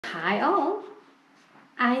Hi all,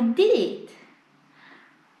 I did it!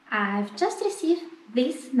 I've just received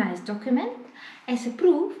this nice document as a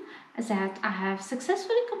proof that I have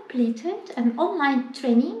successfully completed an online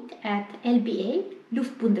training at LBA,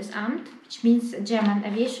 Luftbundesamt, which means German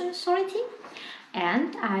Aviation Authority,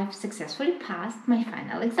 and I've successfully passed my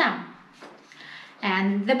final exam.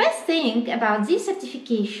 And the best thing about this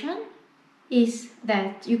certification is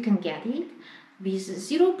that you can get it with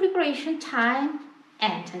zero preparation time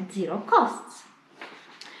and at zero costs.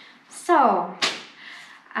 So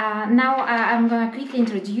now I'm going to quickly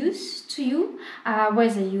introduce to you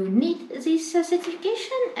whether you need this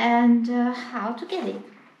certification and how to get it.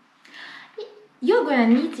 You're going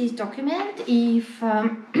to need this document if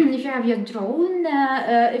you have your drone,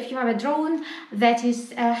 if you have a drone that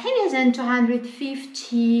is heavier than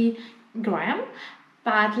 250 gram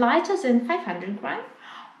but lighter than 500 gram,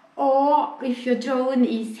 or if your drone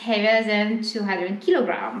is heavier than 200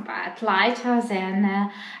 kilogram but lighter than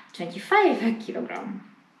 25 kilogram.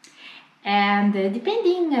 And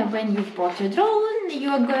depending when you've bought your drone,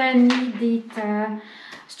 you're going to need it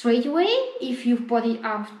straight away if you've bought it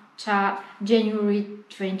after January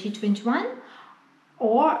 2021,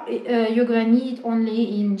 or you're going to need it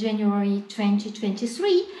only in January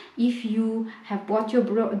 2023 if you have bought your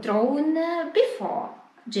drone before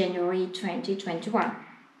January 2021.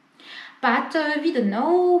 But we don't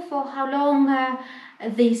know for how long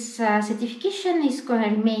this certification is going to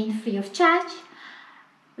remain free of charge.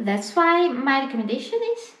 That's why my recommendation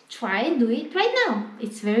is try and do it right now.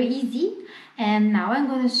 It's very easy, and now I'm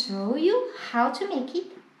going to show you how to make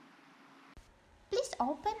it. Please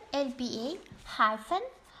open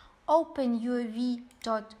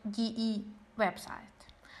lba-openuav.de website.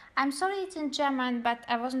 I'm sorry it's in German, but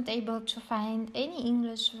I wasn't able to find any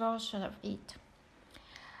English version of it.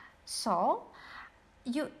 So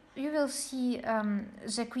you will see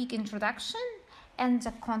the quick introduction and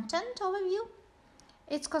the content overview.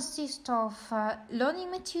 It consists of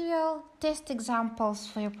learning material, test examples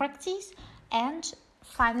for your practice, and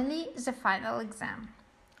finally the final exam.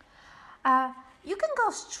 You can go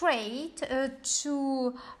straight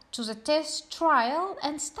to the test trial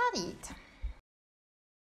and study it.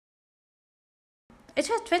 It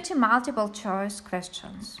has 20 multiple choice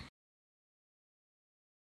questions.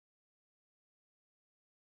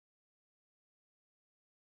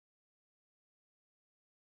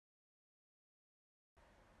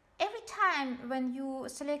 Every time when you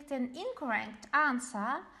select an incorrect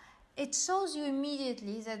answer, it shows you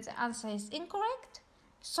immediately that the answer is incorrect.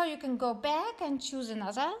 So you can go back and choose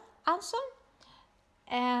another answer,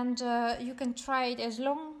 and you can try it as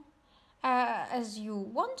long as you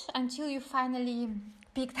want until you finally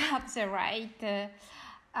picked up the right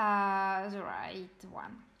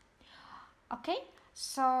one. Okay,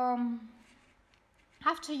 so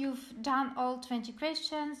after you've done all 20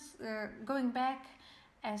 questions, going back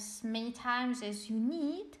as many times as you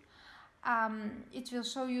need, it will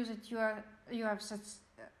show you that you have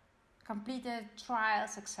completed trial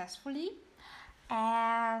successfully,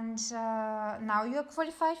 and now you are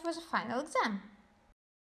qualified for the final exam.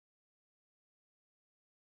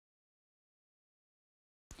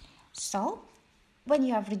 So when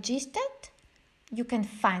you have registered, you can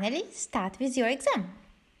finally start with your exam.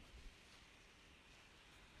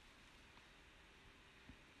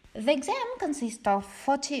 The exam consists of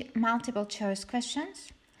 40 multiple choice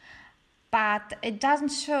questions, but it doesn't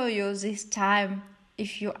show you this time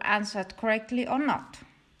if you answered correctly or not.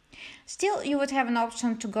 Still, you would have an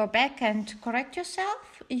option to go back and correct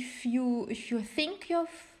yourself if you think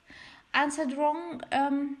you've answered wrong,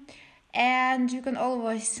 and you can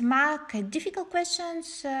always mark difficult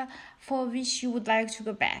questions for which you would like to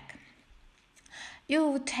go back. You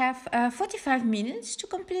would have 45 minutes to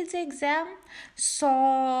complete the exam, so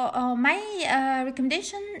my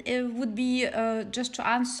recommendation would be just to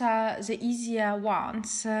answer the easier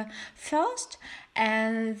ones first,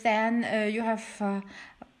 and then you have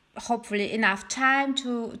hopefully enough time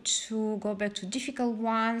to go back to difficult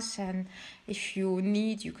ones, and if you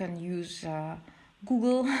need, you can use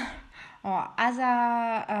Google or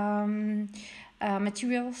other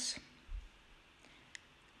materials.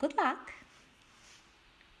 Good luck!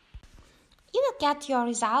 You will get your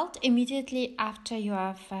result immediately after you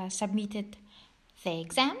have submitted the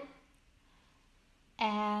exam,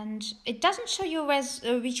 and it doesn't show you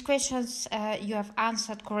which questions you have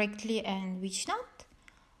answered correctly and which not,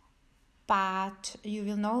 but you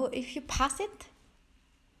will know if you pass it.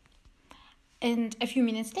 And a few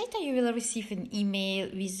minutes later you will receive an email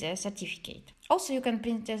with a certificate. Also, you can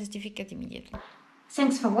print the certificate immediately.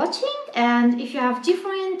 Thanks for watching, and if you have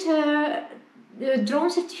different drone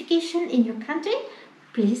certification in your country,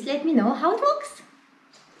 please let me know how it works.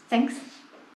 Thanks.